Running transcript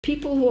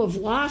People who have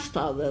lost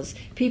others,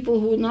 people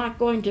who are not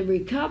going to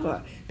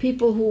recover,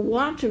 people who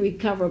want to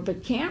recover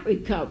but can't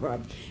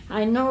recover.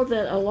 I know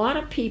that a lot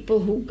of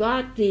people who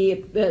got the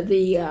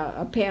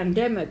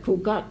pandemic, who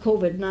got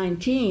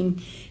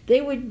COVID-19, they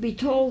would be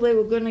told they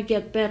were going to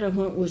get better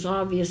when it was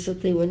obvious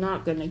that they were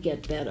not going to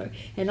get better.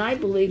 And I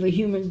believe a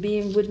human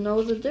being would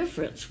know the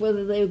difference,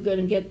 whether they were going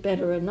to get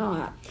better or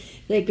not.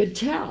 They could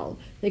tell.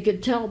 They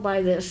could tell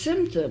by their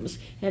symptoms.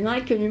 And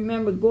I can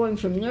remember going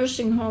from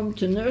nursing home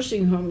to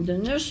nursing home to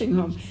nursing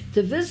home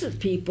to visit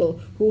people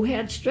who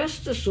had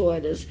stress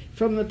disorders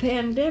from the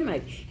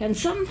pandemic. And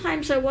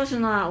sometimes I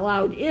wasn't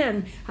allowed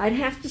in. I'd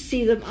have to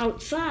see them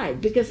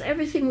outside because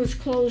everything was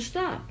closed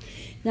up.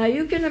 Now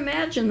you can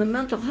imagine the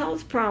mental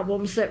health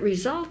problems that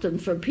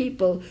resulted for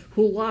people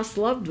who lost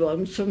loved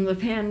ones from the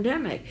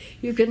pandemic.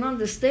 You can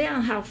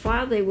understand how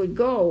far they would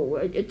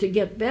go to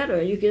get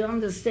better. You can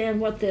understand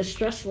what their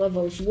stress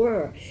levels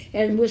were,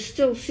 and we're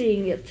still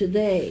seeing it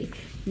today.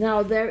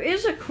 Now there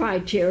is a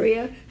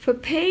criteria for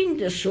pain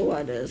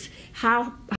disorders. How